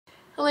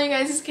Hello you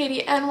guys, it's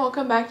Katie and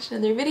welcome back to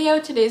another video.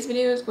 Today's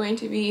video is going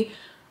to be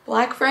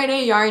Black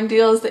Friday yarn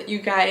deals that you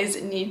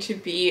guys need to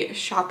be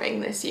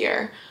shopping this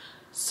year.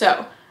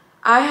 So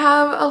I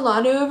have a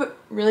lot of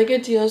really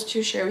good deals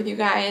to share with you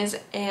guys,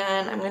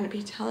 and I'm going to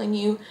be telling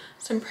you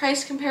some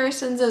price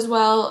comparisons as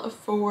well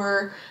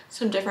for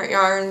some different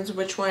yarns,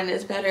 which one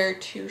is better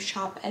to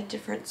shop at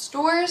different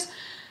stores.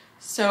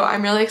 So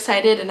I'm really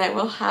excited, and I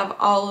will have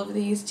all of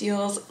these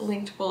deals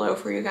linked below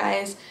for you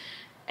guys.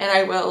 And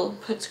I will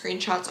put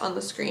screenshots on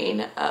the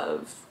screen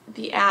of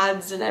the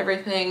ads and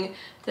everything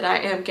that I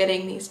am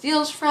getting these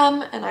deals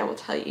from, and I will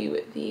tell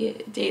you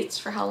the dates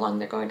for how long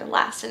they're going to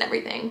last and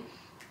everything.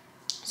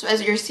 So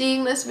as you're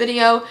seeing this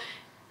video,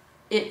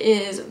 it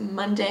is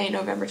Monday,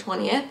 November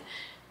 20th.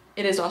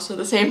 It is also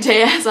the same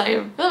day as I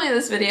am filming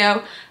this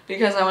video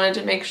because I wanted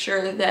to make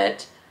sure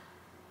that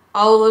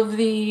all of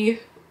the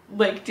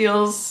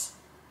deals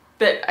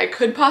that I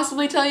could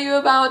possibly tell you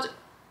about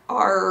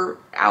are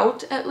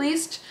out at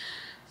least,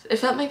 if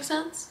that makes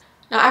sense.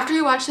 Now after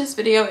you watch this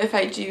video, if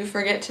I do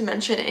forget to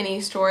mention any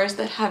stores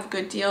that have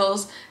good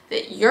deals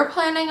that you're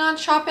planning on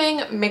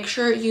shopping, make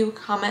sure you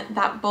comment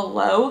that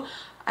below.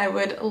 I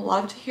would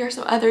love to hear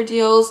some other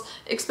deals,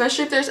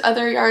 especially if there's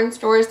other yarn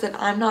stores that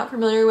I'm not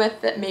familiar with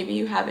that maybe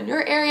you have in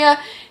your area.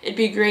 It'd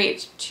be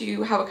great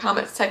to have a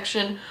comment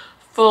section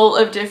full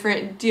of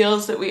different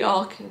deals that we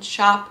all can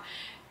shop,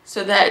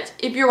 so that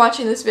if you're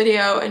watching this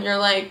video and you're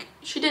like,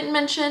 she didn't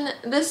mention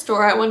this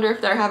store, I wonder if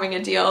they're having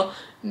a deal,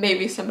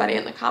 maybe somebody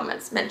in the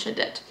comments mentioned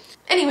it.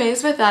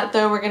 Anyways, with that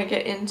though, we're gonna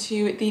get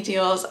into the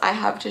deals I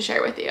have to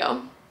share with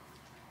you.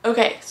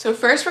 Okay, so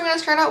first we're gonna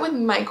start out with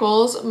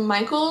Michaels.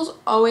 Michaels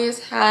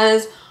always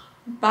has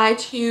buy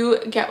two,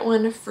 get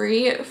one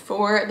free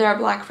for their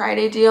Black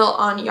Friday deal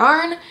on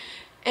yarn,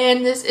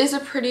 and this is a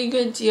pretty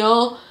good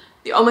deal.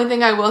 The only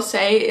thing I will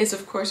say is,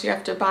 of course, you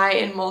have to buy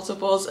in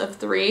multiples of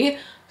 3.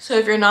 So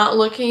if you're not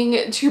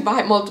looking to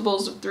buy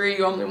multiples of 3,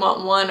 you only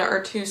want 1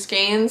 or 2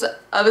 skeins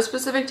of a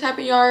specific type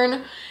of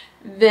yarn,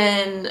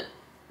 then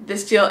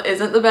this deal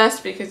isn't the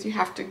best because you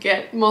have to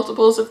get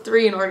multiples of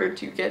 3 in order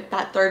to get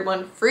that third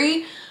one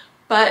free.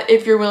 But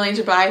if you're willing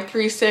to buy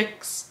 3,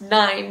 6,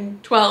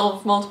 9,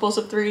 12 multiples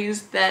of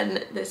 3s,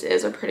 then this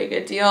is a pretty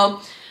good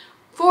deal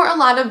for a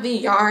lot of the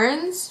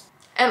yarns.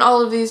 And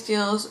all of these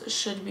deals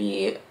should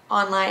be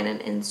online and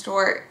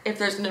in-store if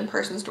there's an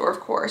in-person store, of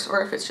course,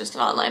 or if it's just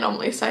an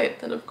online-only site,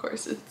 then of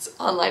course it's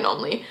online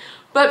only.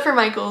 But for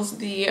Michaels,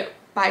 the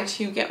buy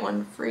two, get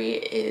one free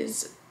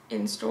is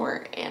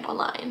in-store and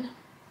online.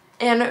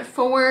 And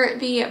for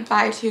the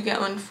buy two, get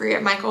one free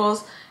at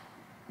Michaels,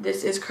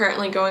 this is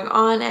currently going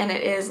on and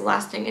it is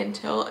lasting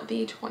until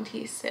the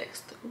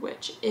 26th,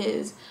 which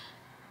is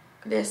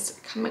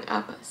this coming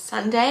up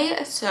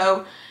Sunday.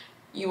 So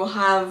you will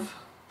have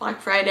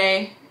Black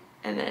Friday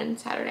and then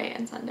Saturday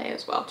and Sunday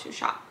as well to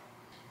shop.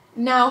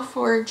 Now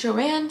for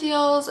Joann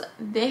deals,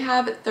 they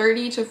have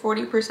 30 to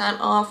 40%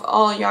 off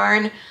all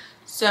yarn.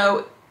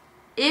 So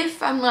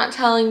if I'm not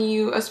telling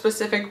you a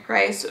specific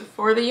price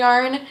for the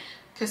yarn,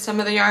 because some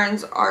of the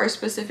yarns are a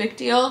specific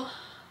deal,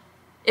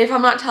 if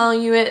I'm not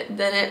telling you it,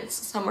 then it's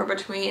somewhere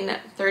between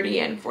 30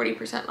 and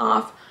 40%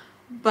 off,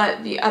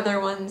 but the other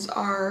ones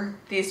are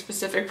these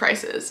specific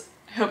prices.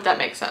 I hope that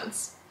makes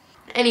sense.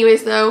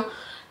 Anyways though,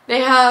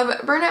 they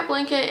have Burnett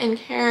Blanket and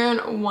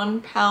Karen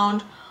 1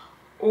 pound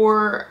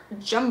or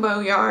jumbo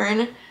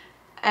yarn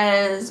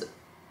as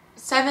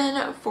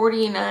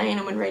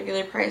 $7.49 when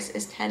regular price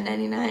is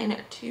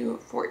 $10.99 to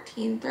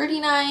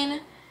 $14.39.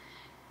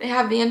 They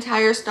have the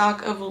entire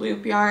stock of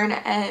loop yarn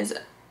as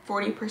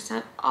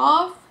 40%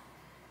 off.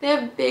 They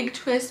have Big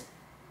Twist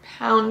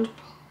pound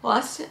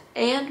plus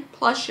and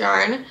plush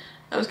yarn,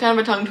 that was kind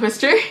of a tongue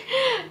twister,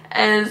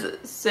 as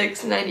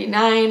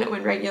 $6.99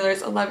 when regular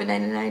is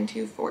 $11.99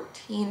 to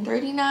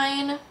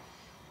 $14.39.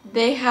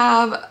 They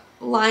have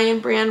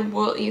Lion brand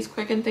Wool Ease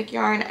Quick and Thick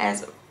yarn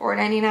as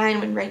 $4.99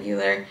 when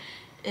regular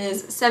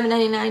is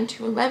 $7.99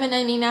 to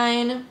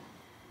 $11.99.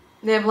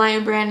 They have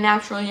Lion brand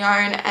natural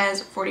yarn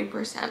as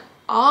 40%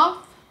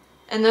 off.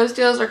 And those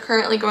deals are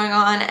currently going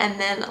on and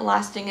then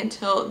lasting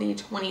until the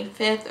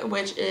 25th,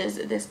 which is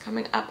this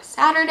coming up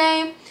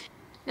Saturday.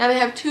 Now they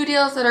have 2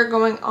 deals that are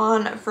going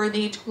on for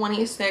the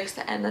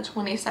 26th and the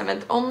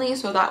 27th only,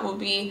 so that will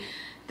be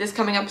this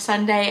coming up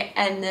Sunday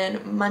and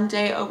then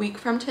Monday a week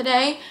from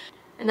today.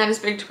 And that is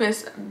Big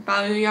Twist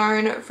Bayou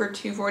yarn for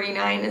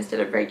 $2.49 instead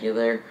of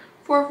regular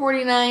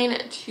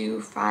 $4.49 to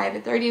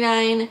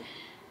 $5.39.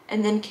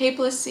 And then K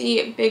plus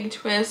C Big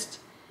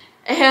Twist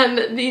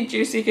and the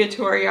Juicy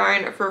Couture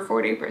yarn for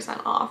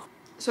 40% off.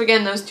 So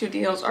again, those 2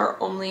 deals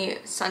are only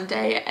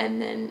Sunday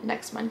and then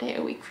next Monday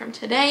a week from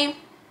today.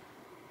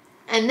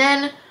 And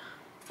then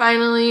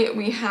finally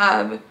we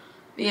have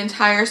the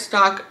entire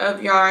stock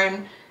of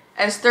yarn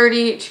as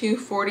 30 to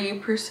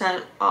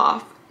 40%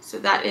 off. So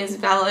that is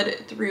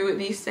valid through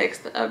the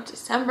 6th of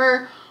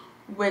December,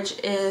 which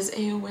is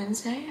a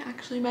Wednesday,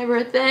 actually my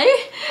birthday.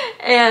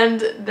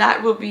 And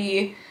that will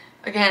be,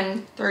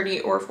 again, 30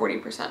 or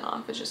 40%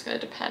 off. It's just going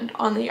to depend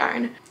on the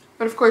yarn.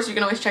 But of course you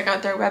can always check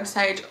out their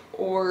website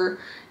or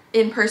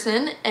in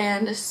person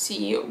and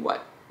see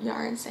what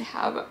yarns they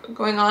have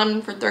going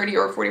on for 30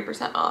 or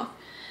 40% off.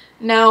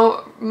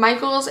 Now,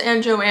 Michaels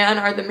and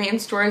Joann are the main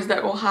stores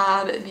that will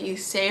have the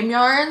same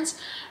yarns.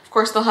 Of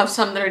course, they'll have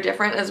some that are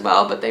different as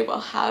well, but they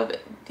will have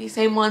the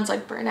same ones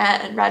like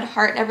Burnett and Red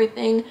Heart and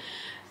everything.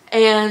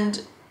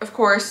 And of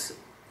course,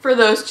 for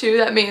those two,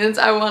 that means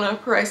I want to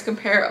price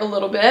compare a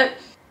little bit.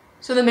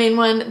 So the main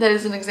one that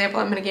is an example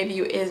I'm going to give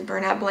you is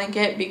Burnett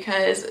Blanket,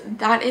 because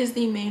that is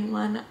the main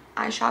one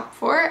I shop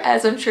for,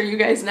 as I'm sure you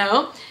guys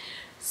know.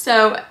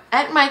 So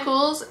at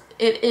Michaels,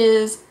 it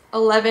is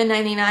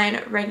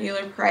 $11.99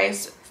 regular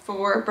price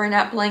for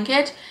Burnett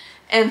Blanket,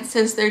 and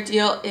since their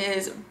deal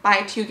is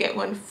buy two get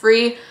one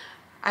free,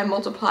 I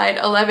multiplied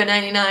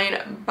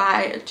 $11.99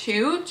 by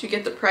 2 to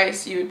get the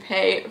price you would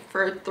pay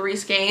for 3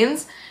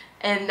 skeins,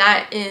 and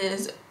that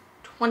is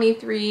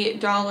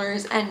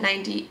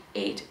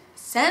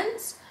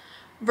 $23.98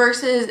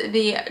 versus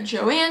the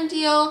Joann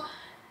deal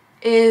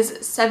is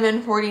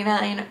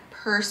 $7.49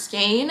 per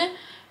skein.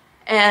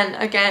 And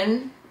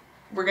again,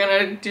 we're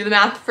gonna do the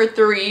math for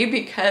 3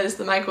 because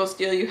the Michaels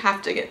deal you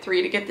have to get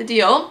 3 to get the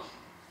deal.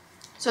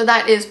 So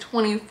that is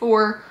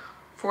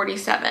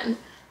 $24.47.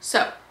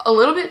 So a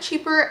little bit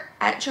cheaper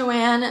at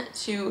Joann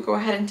to go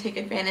ahead and take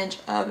advantage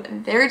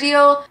of their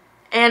deal.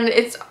 And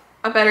it's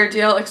a better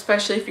deal,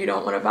 especially if you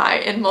don't want to buy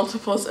in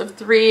multiples of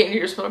 3 and you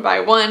just want to buy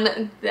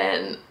 1,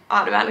 then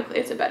automatically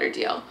it's a better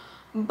deal.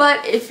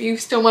 But if you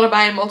still want to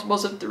buy in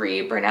multiples of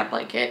 3, Burnett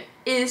Blanket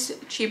is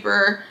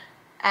cheaper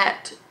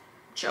at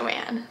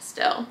Joann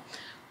still.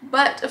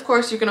 But of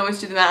course you can always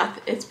do the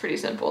math. It's pretty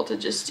simple to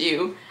just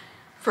do,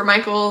 for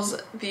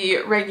Michaels,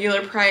 the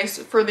regular price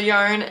for the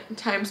yarn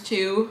times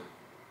 2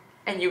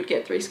 and you would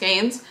get 3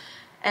 skeins,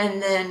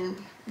 and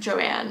then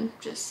Joann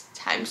just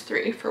times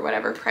 3 for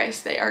whatever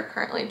price they are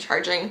currently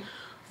charging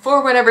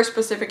for whatever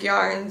specific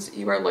yarns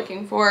you are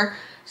looking for,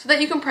 so that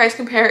you can price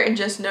compare and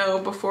just know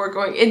before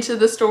going into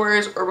the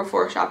stores or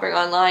before shopping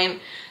online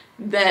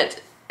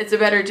that it's a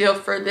better deal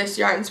for this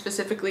yarn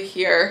specifically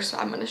here, so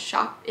I'm going to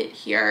shop it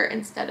here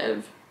instead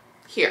of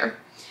here,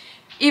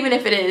 even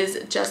if it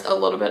is just a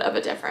little bit of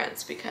a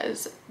difference,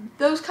 because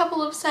those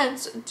couple of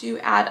cents do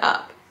add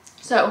up.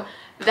 So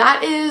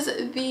that is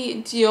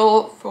the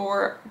deal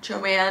for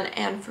Joann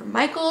and for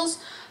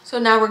Michaels. So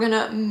now we're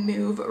gonna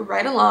move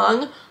right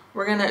along.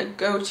 We're gonna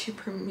go to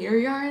Premier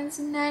Yarns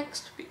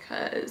next,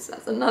 because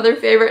that's another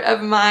favorite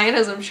of mine,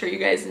 as I'm sure you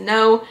guys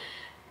know.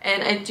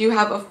 And I do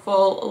have a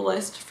full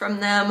list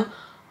from them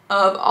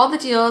of all the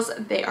deals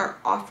they are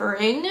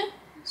offering.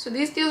 So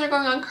these deals are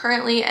going on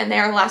currently and they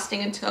are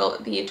lasting until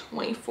the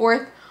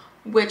 24th,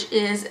 which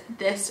is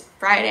this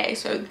Friday.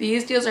 So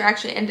these deals are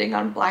actually ending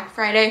on Black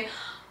Friday,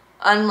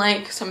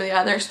 unlike some of the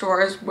other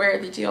stores where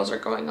the deals are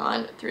going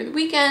on through the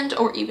weekend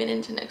or even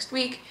into next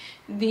week.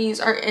 These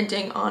are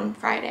ending on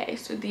Friday.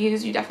 So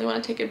these you definitely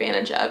want to take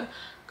advantage of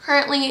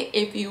currently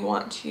if you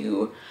want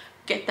to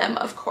get them,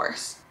 of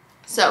course.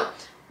 So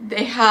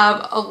they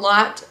have a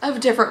lot of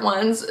different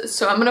ones.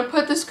 So I'm going to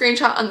put the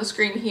screenshot on the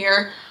screen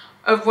here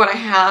of what I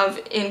have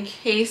in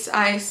case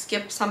I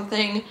skip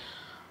something.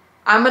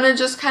 I'm going to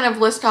just kind of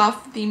list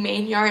off the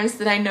main yarns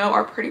that I know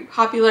are pretty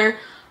popular,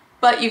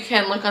 but you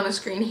can look on the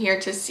screen here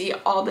to see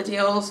all the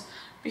deals,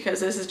 because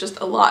this is just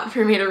a lot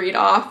for me to read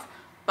off,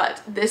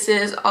 but this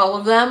is all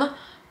of them.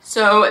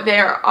 So they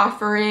are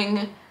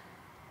offering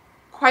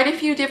quite a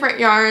few different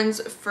yarns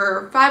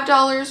for $5, $4,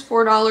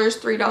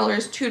 $3,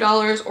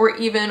 $2, or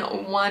even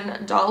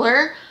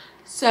 $1.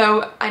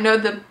 So I know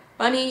the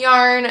bunny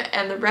yarn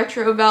and the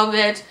retro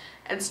velvet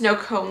and snow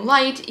cone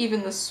light,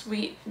 even the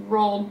sweet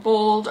roll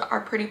bold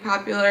are pretty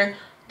popular.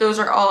 Those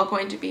are all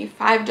going to be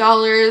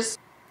 $5.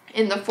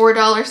 In the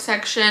 $4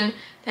 section,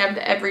 they have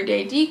the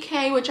everyday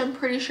DK, which I'm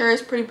pretty sure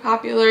is pretty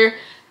popular.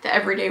 The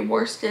everyday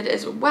worsted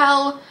as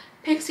well.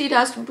 Pixie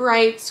dust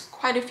brights,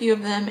 quite a few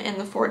of them in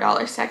the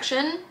 $4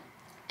 section.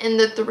 In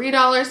the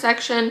 $3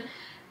 section,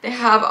 they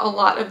have a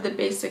lot of the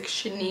basic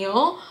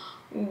chenille,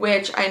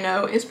 which I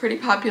know is pretty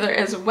popular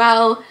as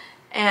well,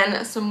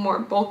 and some more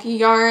bulky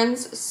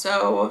yarns.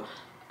 So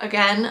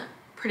again,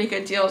 pretty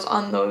good deals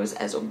on those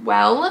as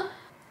well.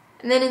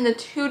 And then in the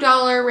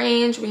 $2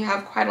 range, we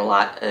have quite a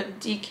lot of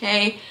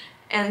DK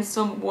and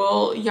some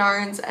wool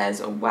yarns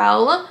as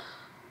well.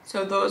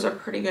 So those are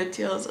pretty good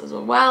deals as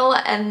well.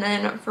 And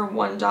then for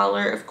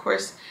 $1, of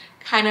course,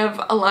 kind of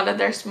a lot of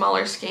their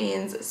smaller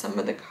skeins, some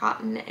of the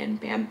cotton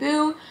and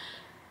bamboo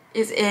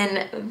is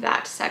in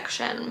that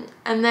section.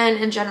 And then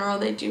in general,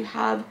 they do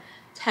have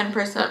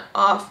 10%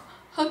 off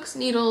hooks,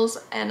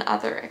 needles, and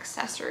other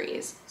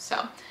accessories.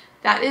 So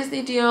that is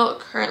the deal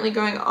currently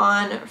going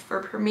on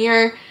for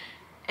Premier.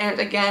 And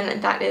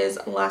again, that is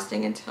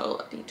lasting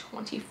until the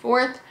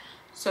 24th.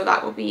 So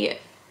that will be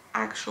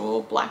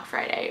actual Black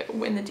Friday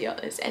when the deal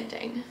is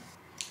ending.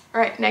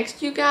 All right,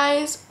 next you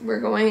guys,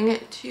 we're going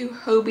to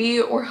Hobby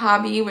or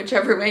Hobby,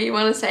 whichever way you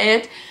want to say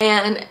it.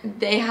 And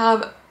they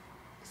have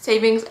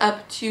savings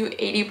up to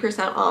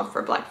 80% off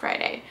for Black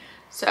Friday.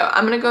 So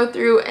I'm going to go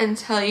through and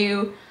tell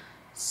you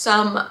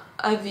some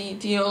of the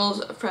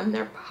deals from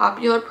their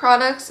popular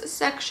products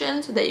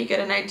section so that you get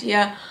an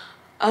idea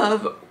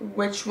of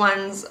which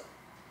ones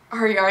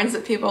are yarns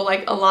that people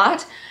like a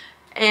lot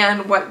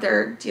and what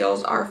their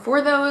deals are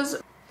for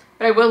those.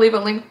 But I will leave a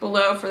link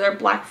below for their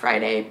Black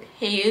Friday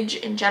page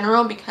in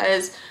general,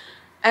 because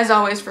as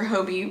always for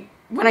Hobbii,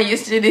 when I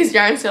used to do these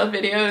yarn sale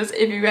videos,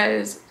 if you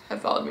guys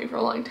have followed me for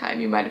a long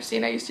time, you might have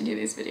seen I used to do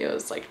these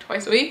videos like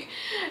twice a week,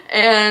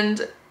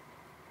 and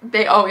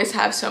they always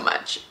have so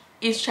much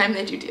each time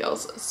they do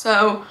deals.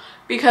 So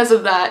because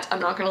of that, I'm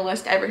not going to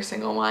list every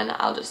single one.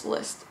 I'll just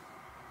list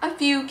a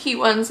few key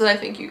ones that I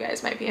think you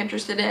guys might be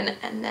interested in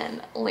and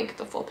then link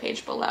the full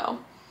page below.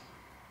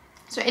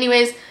 So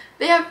anyways,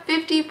 they have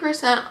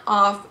 50%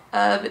 off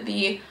of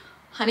the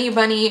Honey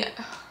Bunny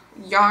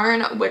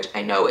yarn, which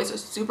I know is a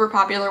super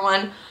popular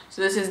one.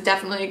 So this is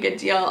definitely a good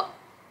deal.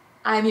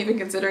 I'm even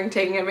considering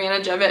taking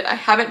advantage of it. I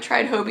haven't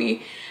tried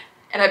Hobbii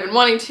and I've been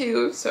wanting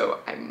to, so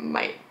I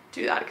might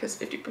do that because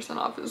 50%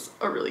 off is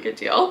a really good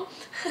deal.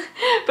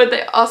 But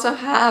they also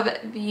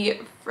have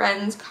the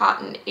Friends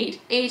Cotton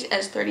 8.8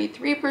 as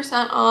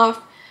 33%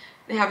 off.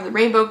 They have the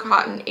Rainbow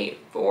Cotton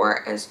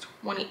 8.4 as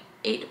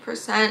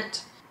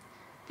 28%.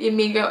 The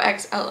Amigo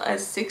XL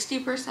as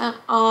 60%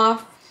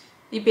 off.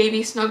 The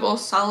Baby Snuggle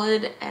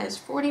Solid as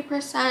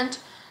 40%.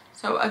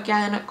 So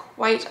again,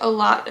 quite a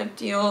lot of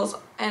deals,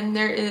 and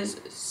there is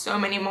so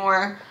many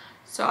more.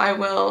 So I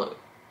will,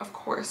 of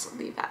course,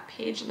 leave that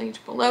page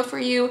linked below for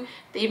you.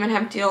 They even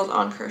have deals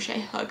on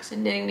crochet hooks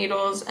and knitting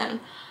needles and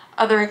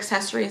other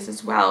accessories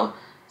as well.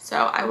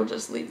 So I will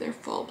just leave their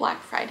full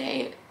Black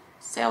Friday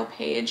sale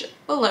page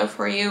below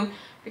for you,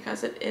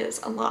 because it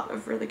is a lot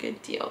of really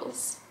good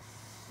deals.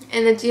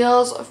 And the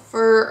deals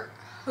for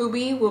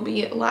Hobbii will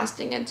be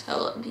lasting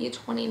until the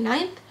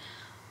 29th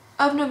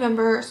of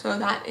November, so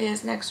that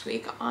is next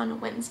week on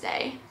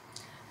Wednesday.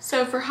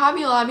 So for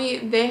Hobby Lobby,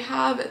 they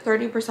have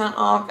 30%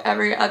 off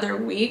every other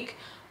week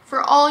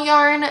for all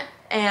yarn,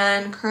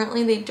 and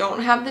currently they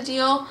don't have the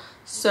deal,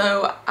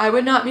 so I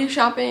would not be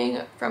shopping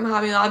from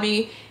Hobby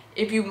Lobby.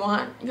 If you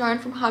want yarn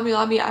from Hobby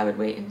Lobby, I would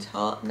wait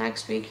until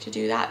next week to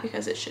do that,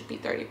 because it should be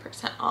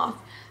 30% off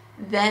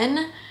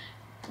then.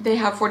 They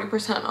have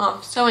 40%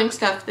 off sewing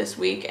stuff this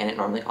week, and it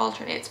normally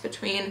alternates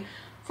between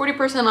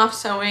 40% off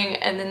sewing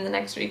and then the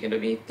next week it'll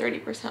be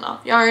 30%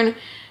 off yarn,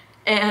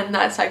 and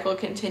that cycle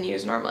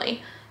continues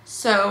normally.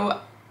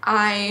 So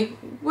I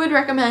would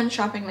recommend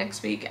shopping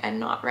next week and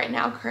not right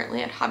now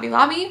currently at Hobby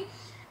Lobby.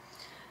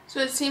 So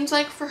it seems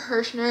like for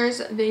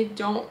Hirschner's, they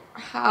don't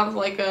have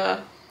like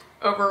a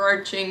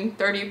overarching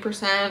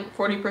 30%,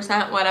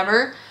 40%,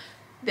 whatever.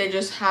 They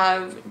just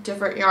have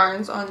different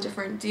yarns on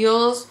different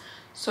deals.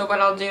 So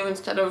what I'll do,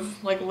 instead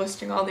of like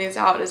listing all these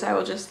out, is I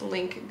will just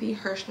link the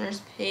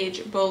Hirschner's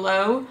page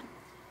below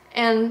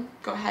and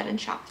go ahead and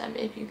shop them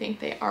if you think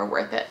they are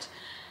worth it.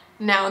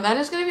 Now that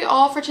is going to be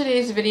all for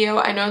today's video.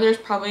 I know there's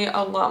probably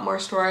a lot more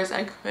stores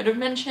I could have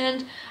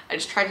mentioned. I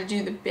just tried to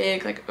do the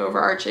big like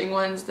overarching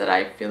ones that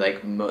I feel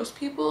like most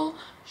people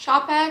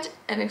shop at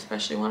and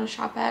especially want to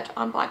shop at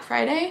on Black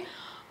Friday.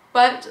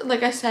 But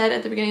like I said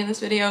at the beginning of this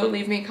video,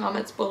 leave me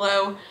comments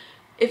below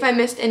if I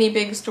missed any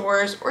big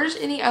stores or just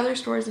any other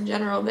stores in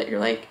general that you're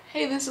like,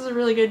 hey, this is a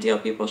really good deal,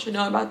 people should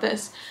know about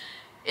this.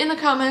 In the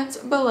comments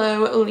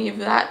below, leave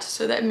that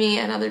so that me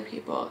and other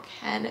people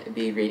can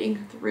be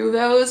reading through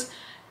those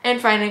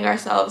and finding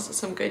ourselves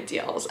some good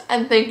deals.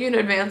 And thank you in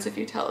advance if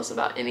you tell us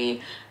about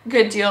any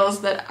good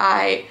deals that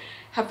I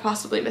have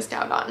possibly missed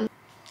out on.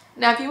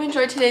 Now, if you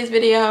enjoyed today's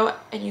video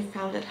and you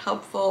found it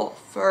helpful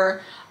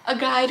for a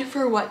guide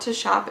for what to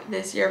shop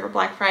this year for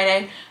Black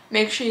Friday,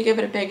 make sure you give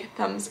it a big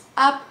thumbs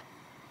up.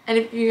 And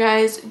if you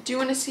guys do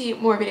want to see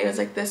more videos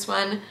like this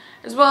one,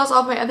 as well as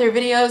all of my other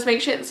videos,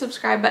 make sure you hit the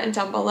subscribe button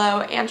down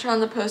below and turn on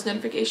the post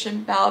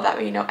notification bell. That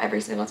way you know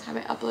every single time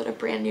I upload a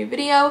brand new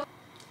video.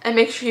 And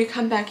make sure you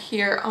come back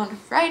here on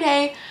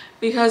Friday,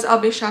 because I'll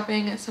be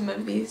shopping some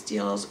of these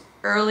deals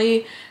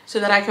early so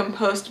that I can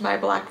post my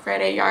Black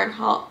Friday yarn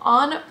haul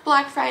on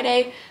Black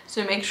Friday.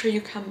 So make sure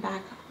you come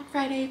back on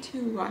Friday to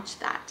watch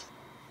that.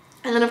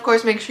 And then of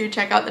course make sure you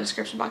check out the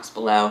description box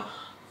below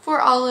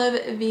for all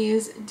of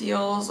these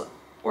deals,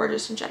 or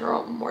just in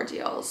general more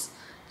deals.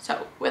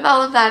 So with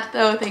all of that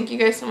though, thank you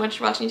guys so much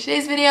for watching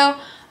today's video.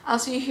 I'll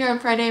see you here on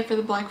Friday for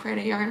the Black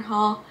Friday yarn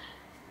haul,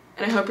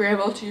 and I hope you're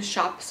able to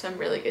shop some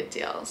really good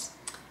deals.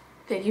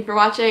 Thank you for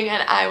watching,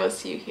 and I will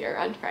see you here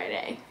on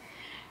Friday.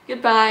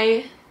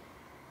 Goodbye.